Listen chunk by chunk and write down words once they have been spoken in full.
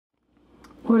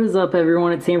What is up,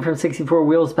 everyone? It's Sam from 64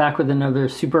 Wheels, back with another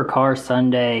Supercar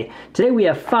Sunday. Today we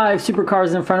have 5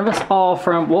 supercars in front of us, all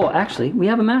from, well, actually, we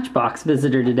have a Matchbox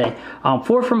visitor today.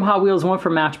 4 from Hot Wheels, 1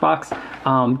 from Matchbox,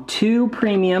 2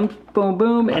 premium, boom,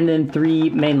 boom, and then 3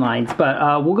 main lines.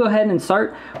 But we'll go ahead and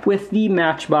start with the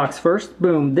Matchbox first.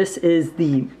 Boom, this is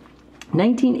the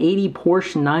 1980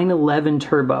 Porsche 911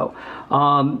 Turbo.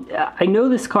 I know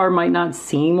this car might not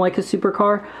seem like a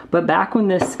supercar, but back when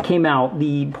this came out,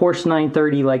 the Porsche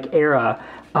 930 era,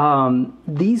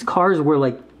 these cars were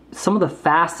like some of the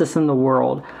fastest in the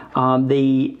world. For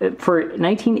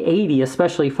 1980,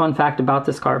 especially, fun fact about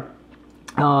this car,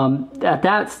 at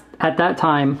that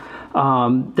time,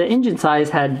 the engine size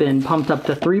had been pumped up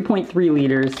to 3.3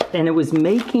 liters, and it was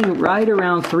making right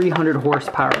around 300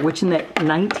 horsepower, which in the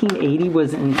 1980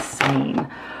 was insane.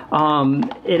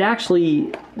 It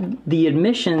actually, the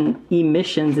emissions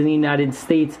in the United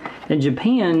States and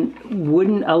Japan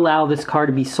wouldn't allow this car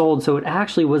to be sold, so it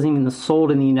actually wasn't even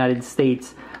sold in the United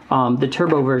States, the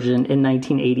turbo version in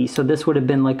 1980. So this would have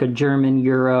been like a German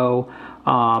Euro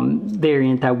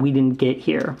variant that we didn't get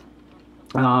here.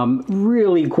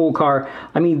 Really cool car.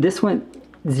 I mean, this went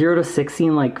 0 to 60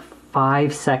 in like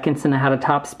 5 seconds, and it had a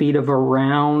top speed of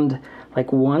around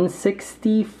like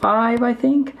 165, I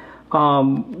think,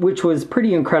 which was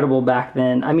pretty incredible back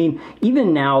then. I mean,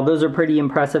 even now, those are pretty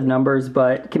impressive numbers,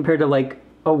 but compared to like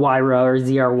a Huayra or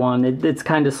ZR1, it's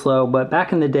kind of slow. But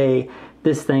back in the day,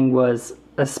 this thing was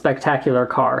a spectacular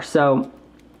car. So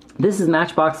this is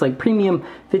Matchbox premium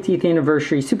 50th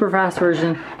anniversary Superfast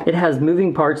version. It has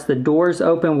moving parts. The doors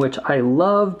open, which I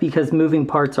love because moving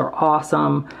parts are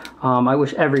awesome. I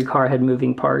wish every car had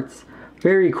moving parts.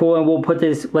 Very cool. And we'll put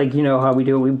this, you know how we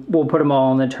do it, we'll put them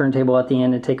all on the turntable at the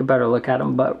end and take a better look at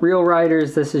them. But real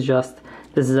riders, this is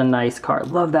a nice car.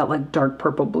 Love that dark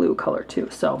purple blue color too.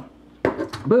 So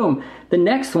boom. The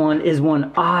next one is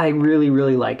one I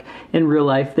really like. In real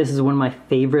life, this is one of my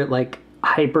favorite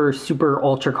hyper super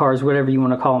ultra cars, whatever you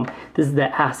want to call them. This is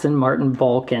the Aston Martin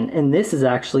Vulcan, and this is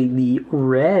actually the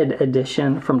red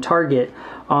edition from Target.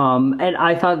 And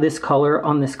I thought this color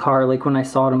on this car, when I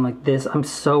saw it, I'm like, I'm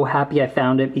so happy I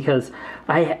found it, because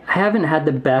I haven't had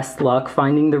the best luck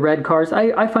finding the red cars.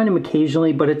 I find them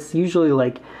occasionally, but it's usually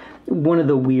one of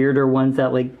the weirder ones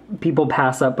that people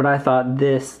pass up. But I thought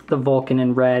the Vulcan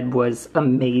in red was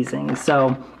amazing.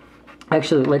 So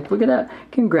actually, look at that.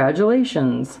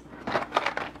 Congratulations.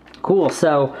 Cool.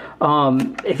 So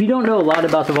if you don't know a lot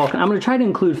about the Vulcan, I'm going to try to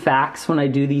include facts when I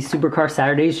do these Supercar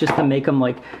Saturdays, just to make them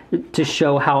to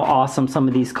show how awesome some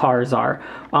of these cars are.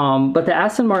 But the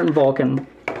Aston Martin Vulcan,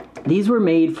 these were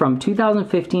made from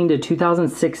 2015 to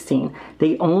 2016.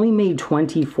 They only made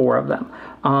 24 of them.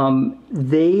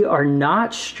 They are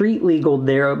not street legal.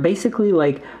 They're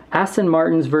basically Aston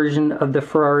Martin's version of the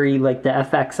Ferrari, the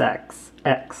FXX.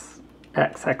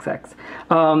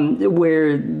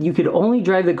 Where you could only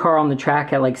drive the car on the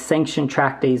track at sanctioned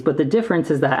track days, but the difference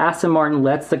is that Aston Martin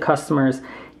lets the customers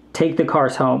take the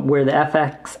cars home, where the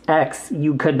FXX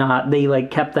you could not. They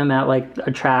kept them at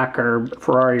a track or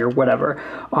Ferrari or whatever.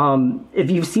 If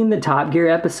you've seen the Top Gear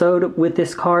episode with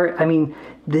this car, I mean,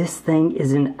 this thing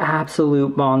is an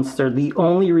absolute monster. The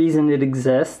only reason it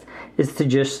exists is to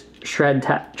just shred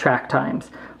track times.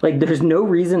 There's no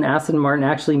reason Aston Martin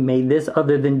actually made this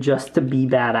other than just to be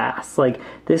badass.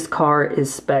 This car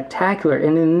is spectacular.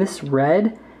 And in this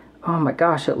red, oh my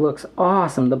gosh, it looks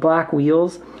awesome. The black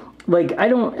wheels,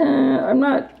 I'm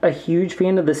not a huge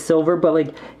fan of the silver,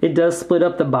 but it does split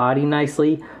up the body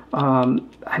nicely.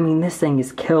 I mean, this thing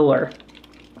is killer.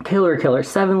 Killer.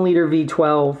 7-liter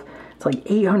V12. It's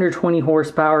 820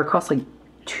 horsepower. It costs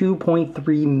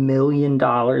 $2.3 million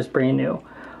brand new.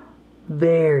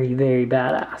 Very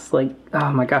badass.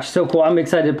 Oh my gosh, so cool. I'm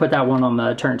excited to put that one on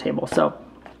the turntable. So,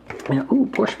 ooh,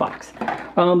 Porsche box.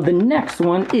 The next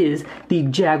one is the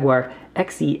Jaguar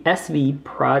XE-SV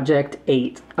Project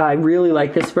 8. I really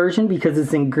like this version because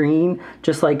it's in green,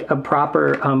 just like a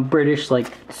proper British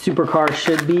supercar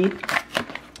should be.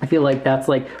 I feel that's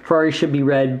Ferrari should be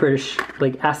red, British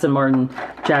Aston Martin,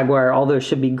 Jaguar, all those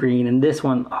should be green. And this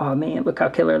one, oh man, look how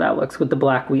killer that looks with the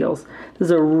black wheels. This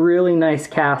is a really nice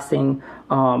casting,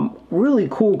 really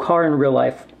cool car in real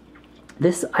life.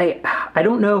 This, I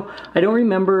don't know, I don't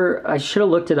remember, I should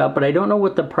have looked it up, but I don't know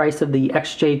what the price of the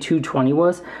XJ220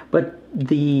 was, but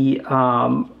the,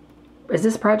 is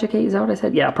this Project 8? Is that what I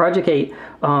said? Yeah, Project 8.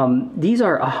 These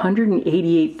are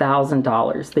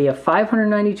 $188,000. They have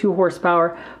 592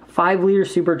 horsepower, 5-liter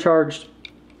supercharged.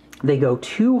 They go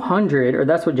 200, or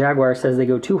that's what Jaguar says, they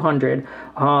go 200.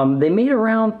 They made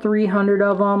around 300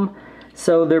 of them,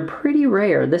 so they're pretty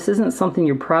rare. This isn't something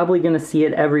you're probably going to see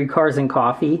at every Cars and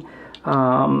Coffee.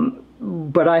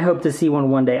 but I hope to see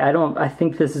one day. I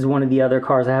think this is one of the other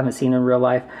cars I haven't seen in real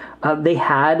life. They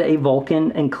had a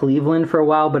Vulcan in Cleveland for a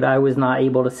while, but I was not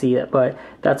able to see it. But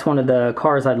that's one of the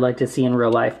cars I'd like to see in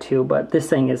real life too. But this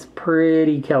thing is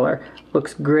pretty killer.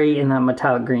 Looks great in that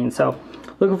metallic green. So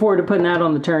looking forward to putting that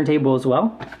on the turntable as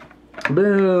well.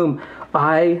 Boom.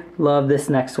 I love this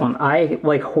next one. I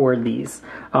like hoard these.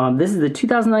 This is the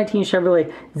 2019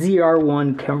 Chevrolet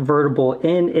ZR1 Convertible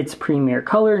in its premier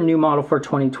color, new model for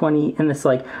 2020. And this,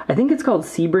 like, I think it's called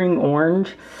Sebring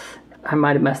Orange. I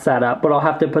might have messed that up, but I'll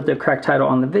have to put the correct title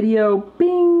on the video.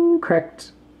 Bing,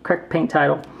 correct paint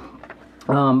title.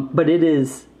 But it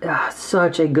is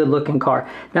such a good looking car.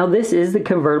 Now this is the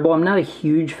convertible. I'm not a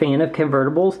huge fan of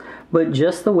convertibles, but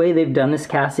just the way they've done this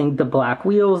casting, the black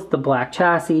wheels, the black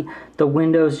chassis, the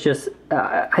windows, just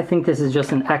I think this is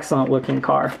just an excellent looking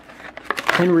car.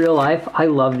 In real life, I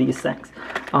love these things.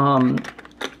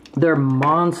 They're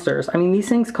monsters. I mean, these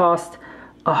things cost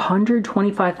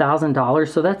 $125,000,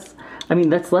 so that's, I mean,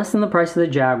 that's less than the price of the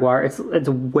Jaguar. It's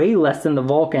way less than the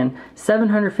Vulcan.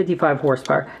 755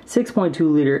 horsepower, 6.2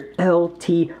 liter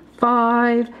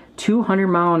LT5, 200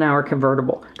 mile an hour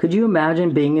convertible. Could you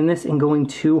imagine being in this and going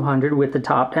 200 with the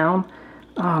top down?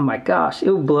 Oh my gosh,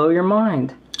 it would blow your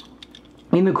mind.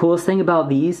 And the coolest thing about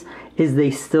these is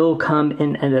they still come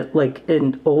in like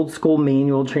an old school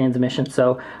manual transmission.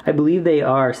 So I believe they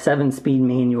are 7-speed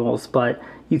manuals, but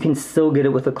you can still get it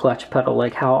with a clutch pedal.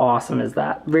 Like, how awesome is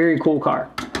that? Very cool car.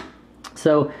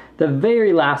 So the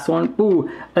very last one,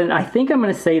 ooh, and I think I'm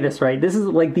gonna say this right. This is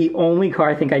like the only car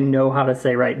I think I know how to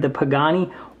say right. The Pagani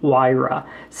Huayra.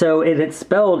 So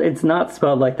it's not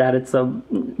spelled like that. It's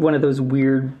one of those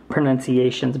weird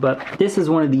pronunciations, but this is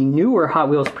one of the newer Hot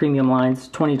Wheels premium lines,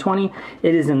 2020.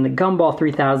 It is in the Gumball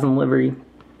 3000 livery.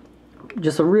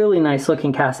 Just a really nice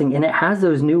looking casting, and it has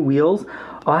those new wheels.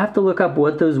 I'll have to look up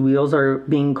what those wheels are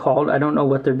being called. I don't know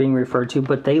what they're being referred to,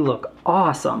 but they look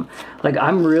awesome. Like,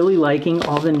 I'm really liking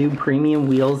all the new premium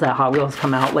wheels that Hot Wheels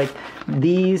come out. Like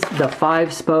these, the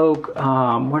 5-spoke,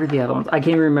 what are the other ones? I can't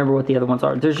even remember what the other ones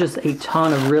are. There's just a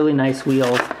ton of really nice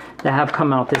wheels that have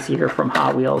come out this year from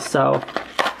Hot Wheels. So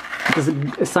it's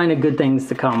a sign of good things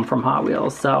to come from Hot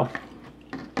Wheels. So,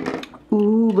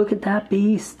 ooh, look at that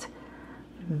beast.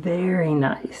 Very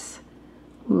nice.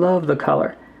 Love the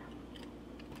color.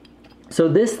 So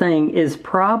this thing is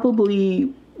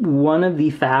probably one of the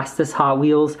fastest Hot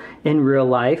Wheels in real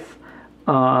life.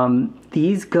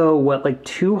 These go, what, like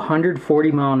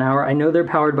 240 mile an hour. I know they're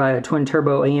powered by a twin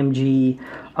turbo AMG.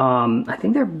 I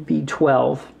think they're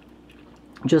V12.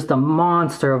 Just a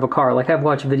monster of a car. Like, I've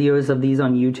watched videos of these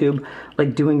on YouTube,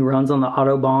 like doing runs on the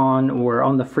Autobahn or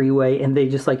on the freeway, and they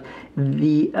just like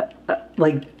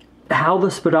how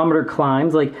the speedometer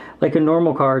climbs, like a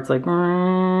normal car, it's like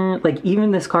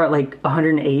even this car at like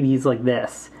 180 is like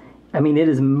this. I mean, it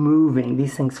is moving.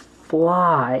 These things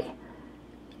fly.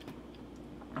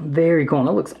 Very cool. And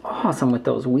it looks awesome with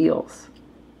those wheels.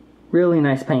 Really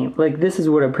nice paint. Like, this is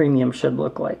what a premium should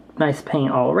look like. Nice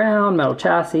paint all around, metal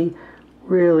chassis,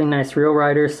 really nice real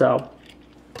rider. So,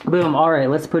 boom. All right,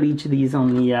 let's put each of these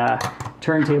on the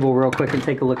turntable real quick and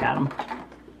take a look at them.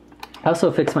 I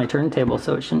also fixed my turntable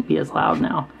so it shouldn't be as loud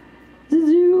now.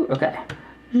 Okay.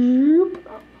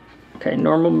 Okay,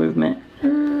 normal movement.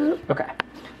 Okay.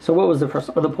 So what was the first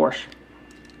one? Oh, the Porsche.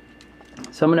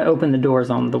 So I'm going to open the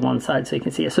doors on the one side so you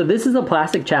can see it. So this is a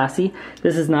plastic chassis.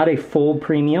 This is not a full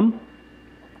premium.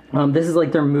 This is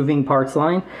like their moving parts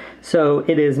line. So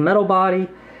it is metal body,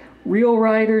 real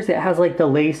riders. It has like the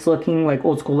lace looking like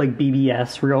old school like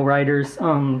BBS real riders.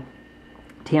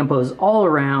 Tampos all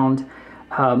around.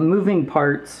 Moving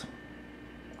parts,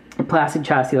 plastic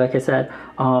chassis, like I said.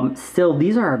 Still,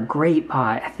 these are a great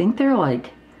buy. I think they're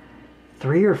like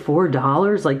 $3 or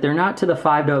 $4. Like, they're not to the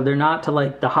 $5. They're not to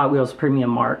like the Hot Wheels premium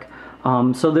mark.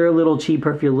 So they're a little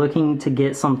cheaper if you're looking to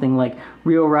get something like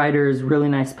real riders, really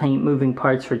nice paint, moving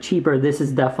parts for cheaper. This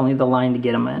is definitely the line to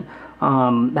get them in.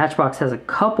 Matchbox has a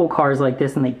couple cars like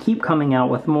this, and they keep coming out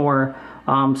with more.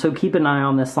 So keep an eye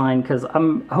on this line, because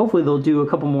hopefully they'll do a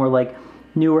couple more like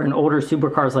newer and older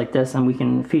supercars like this, and we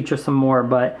can feature some more.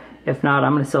 But if not,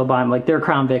 I'm going to still buy them. Like, their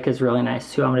Crown Vic is really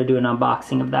nice too. I'm going to do an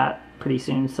unboxing of that pretty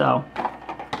soon. So,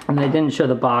 and I didn't show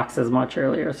the box as much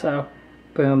earlier, so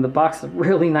boom, the box has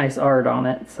really nice art on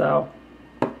it. So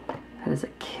that is a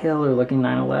killer looking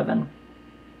 911.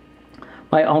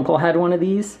 My uncle had one of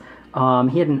these. I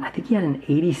think he had an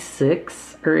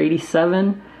 86 or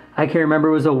 87. I can't remember.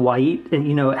 It was a white, and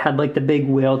you know, it had like the big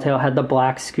whale tail, had the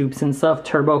black scoops and stuff,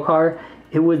 turbo car.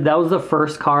 that was the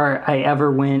first car I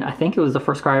ever went. I think it was the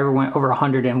first car I ever went over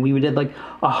 100 in. We did like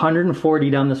 140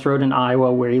 down this road in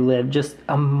Iowa where he lived. Just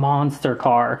a monster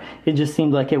car. It just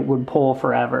seemed like it would pull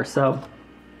forever. So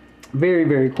very,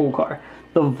 very cool car.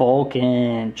 The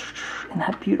Vulcan in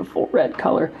that beautiful red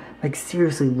color. Like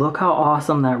seriously, look how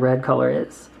awesome that red color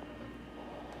is.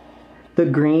 The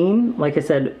green, like I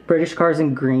said, British cars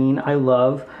in green, I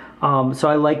love. So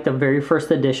I like the very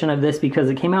first edition of this because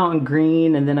it came out in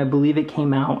green, and then I believe it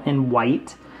came out in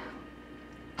white.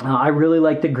 I really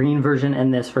like the green version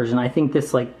and this version. I think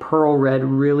this like pearl red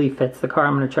really fits the car.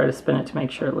 I'm going to try to spin it to make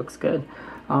sure it looks good.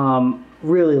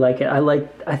 Really like it.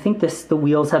 I think the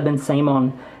wheels have been same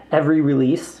on every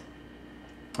release.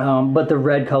 But the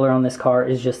red color on this car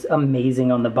is just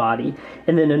amazing on the body.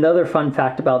 And then another fun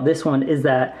fact about this one is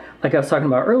that, like I was talking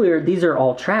about earlier, these are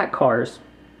all track cars.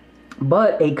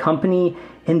 But a company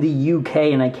in the UK,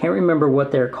 and I can't remember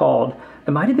what they're called.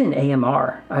 It might have been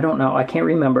AMR. I don't know. I can't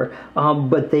remember.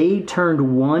 But they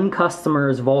turned one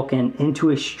customer's Vulcan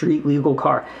into a street legal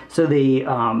car. So they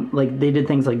they did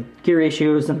things like gear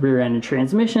ratios and rear end and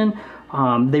transmission.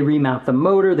 They remapped the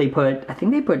motor. I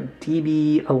think they put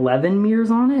DB11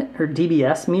 mirrors on it, or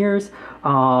DBS mirrors.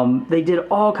 They did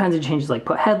all kinds of changes, like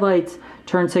put headlights,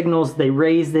 turn signals. They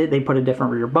raised it. They put a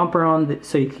different rear bumper on,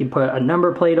 so you can put a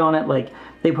number plate on it. Like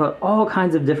they put all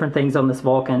kinds of different things on this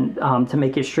Vulcan to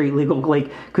make it street legal. Like,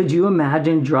 could you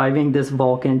imagine driving this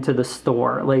Vulcan to the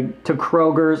store, like to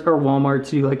Kroger's or Walmart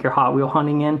to do like your Hot Wheel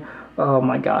hunting in? Oh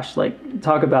my gosh! Like,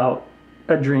 talk about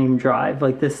a dream drive.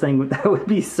 Like this thing, that would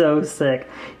be so sick.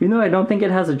 Even though I don't think it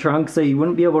has a trunk, so you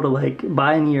wouldn't be able to like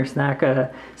buy any or snatch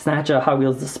a Hot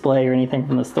Wheels display or anything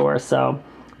from the store. So,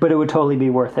 but it would totally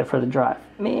be worth it for the drive.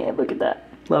 Man, look at that.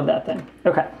 Love that thing.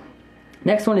 Okay,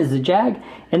 next one is the Jag,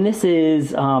 and this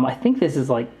is I think this is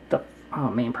like the,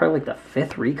 oh man, probably like the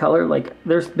 5th recolor. Like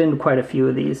there's been quite a few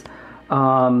of these.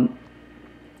 I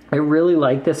really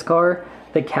like this car.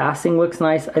 The casting looks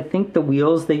nice. I think the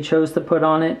wheels they chose to put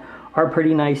on it are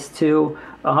pretty nice too.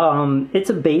 It's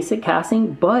a basic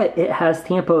casting, but it has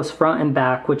tampos front and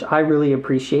back, which I really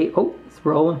appreciate. Oh, it's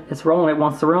rolling. It's rolling. It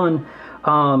wants to run.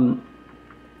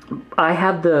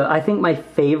 I think my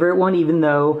favorite one, even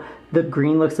though the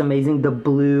green looks amazing, the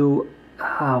blue,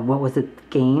 what was it?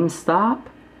 GameStop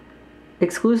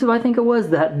exclusive, I think it was.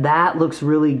 That looks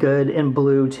really good in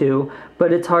blue too,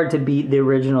 but it's hard to beat the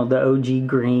original, the OG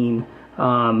green,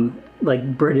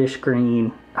 like British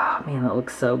green. Oh man, that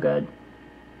looks so good.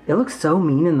 It looks so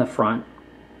mean in the front.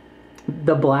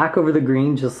 The black over the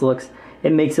green just looks,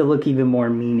 it makes it look even more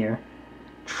meaner.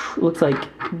 Looks like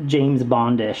James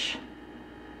Bondish.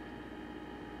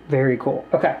 Very cool.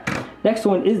 Okay, next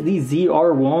one is the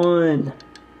ZR1.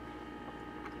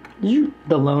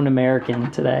 The lone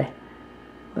American today.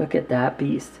 Look at that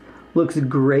beast. Looks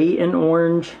great in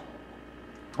orange.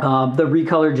 The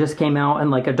recolor just came out in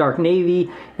like a dark navy,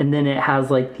 and then it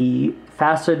has like the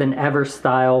faster than ever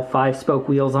style 5-spoke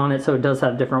wheels on it, so it does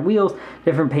have different wheels,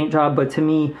 different paint job, but to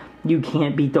me, you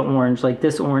can't beat the orange. Like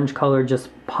this orange color just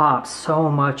pops so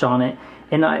much on it.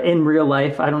 And in real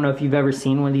life, I don't know if you've ever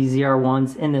seen one of these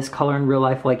ZR1s in this color in real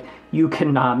life, like you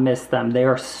cannot miss them. They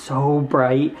are so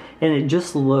bright, and it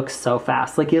just looks so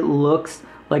fast. Like it looks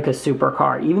like a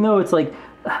supercar, even though it's like,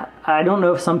 I don't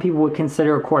know if some people would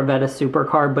consider a Corvette a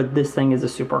supercar, but this thing is a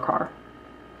supercar.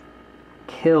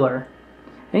 Killer.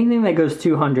 Anything that goes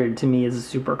 200 to me is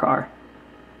a supercar.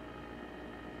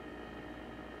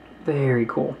 Very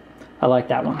cool. I like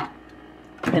that one.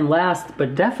 And last,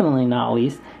 but definitely not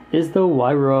least, is the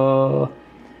Huayra.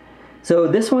 So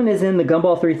this one is in the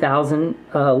Gumball 3000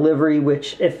 livery,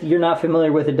 which if you're not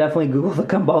familiar with it, definitely Google the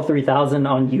Gumball 3000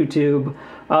 on YouTube,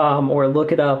 or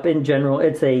look it up in general.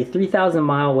 It's a 3,000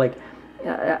 mile, like,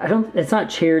 it's not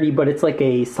charity, but it's like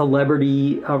a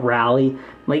celebrity rally.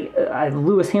 Like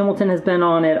Lewis Hamilton has been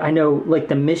on it. I know, like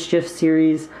the Mischief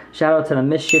series, shout out to the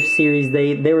Mischief series.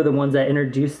 They were the ones that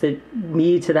introduced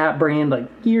me to that brand like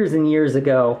years and years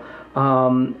ago.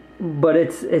 But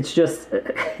it's just,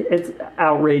 it's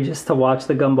outrageous to watch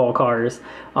the Gumball cars.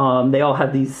 They all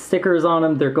have these stickers on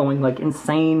them. They're going like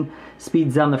insane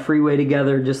speeds down the freeway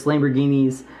together. Just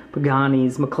Lamborghinis,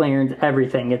 Pagani's, McLaren's,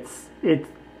 everything.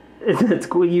 It's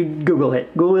cool. You Google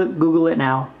it. Google it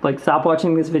now. Like, stop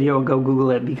watching this video and go Google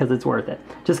it because it's worth it.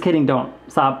 Just kidding. Don't.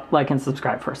 Stop, like, and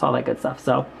subscribe first. All that good stuff.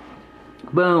 So,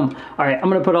 boom. All right. I'm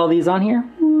going to put all these on here.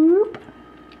 Whoop.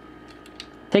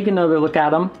 Take another look at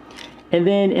them. And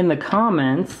then in the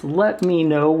comments, let me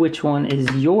know which one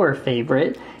is your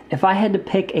favorite. If I had to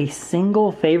pick a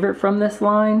single favorite from this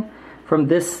line, from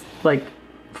this, like,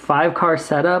 5-car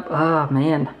setup, oh,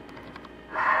 man.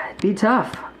 It'd be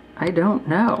tough. I don't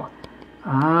know.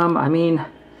 I mean,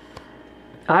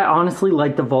 I honestly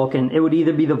like the Vulcan. It would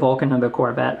either be the Vulcan or the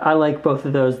Corvette. I like both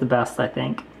of those the best, I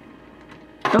think.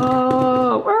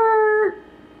 Oh,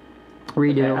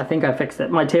 redo. Okay, I think I fixed it.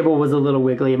 My table was a little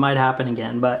wiggly. It might happen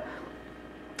again, but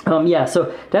yeah.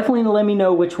 So definitely let me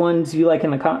know which ones you like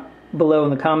in the below in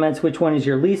the comments. Which one is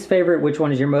your least favorite? Which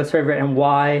one is your most favorite, and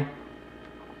why?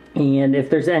 And if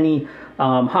there's any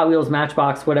Hot Wheels,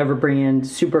 Matchbox, whatever brand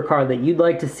supercar that you'd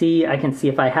like to see, I can see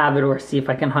if I have it or see if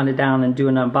I can hunt it down and do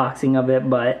an unboxing of it.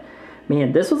 But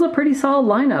man, this was a pretty solid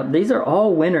lineup. These are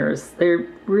all winners. They're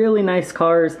really nice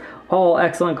cars, all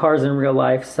excellent cars in real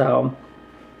life. So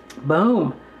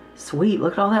boom, sweet.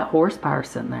 Look at all that horsepower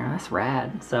sitting there. That's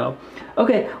rad. So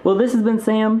okay, well, this has been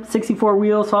Sam, 64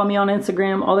 Wheels. Follow me on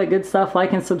Instagram, all that good stuff.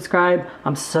 Like and subscribe.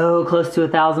 I'm so close to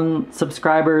 1,000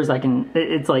 subscribers.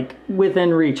 It's like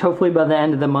within reach. Hopefully by the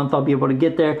end of the month I'll be able to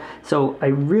get there. So I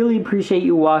really appreciate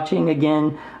you watching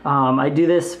again. I do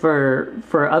this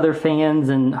for other fans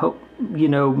and hope, you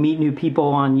know, meet new people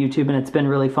on YouTube, and it's been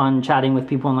really fun chatting with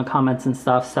people in the comments and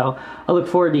stuff. So I look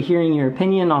forward to hearing your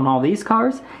opinion on all these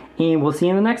cars, and we'll see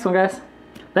you in the next one, guys.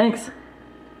 Thanks.